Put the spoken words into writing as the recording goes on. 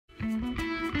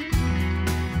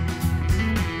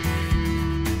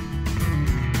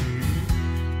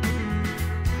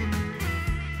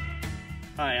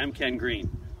I'm Ken Green,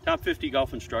 top 50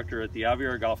 golf instructor at the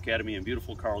Aviara Golf Academy in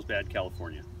beautiful Carlsbad,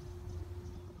 California.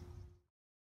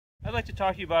 I'd like to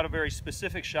talk to you about a very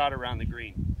specific shot around the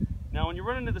green. Now, when you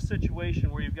run into the situation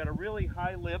where you've got a really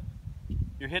high lip,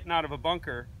 you're hitting out of a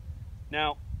bunker.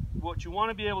 Now, what you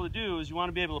want to be able to do is you want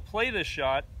to be able to play this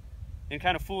shot and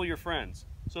kind of fool your friends.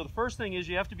 So the first thing is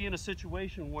you have to be in a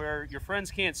situation where your friends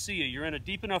can't see you. You're in a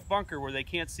deep enough bunker where they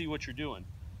can't see what you're doing.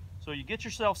 So you get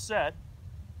yourself set.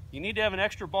 You need to have an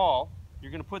extra ball.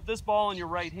 You're going to put this ball in your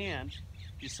right hand.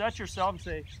 You set yourself and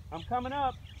say, I'm coming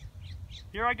up.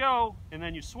 Here I go. And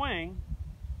then you swing,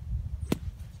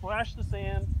 splash the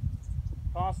sand,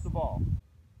 toss the ball.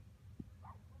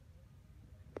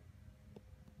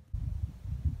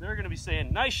 They're going to be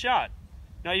saying, nice shot.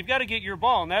 Now you've got to get your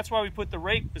ball, and that's why we put the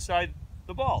rake beside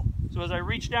the ball. So as I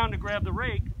reach down to grab the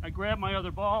rake, I grab my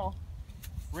other ball,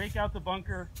 rake out the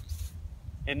bunker,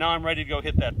 and now I'm ready to go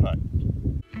hit that putt.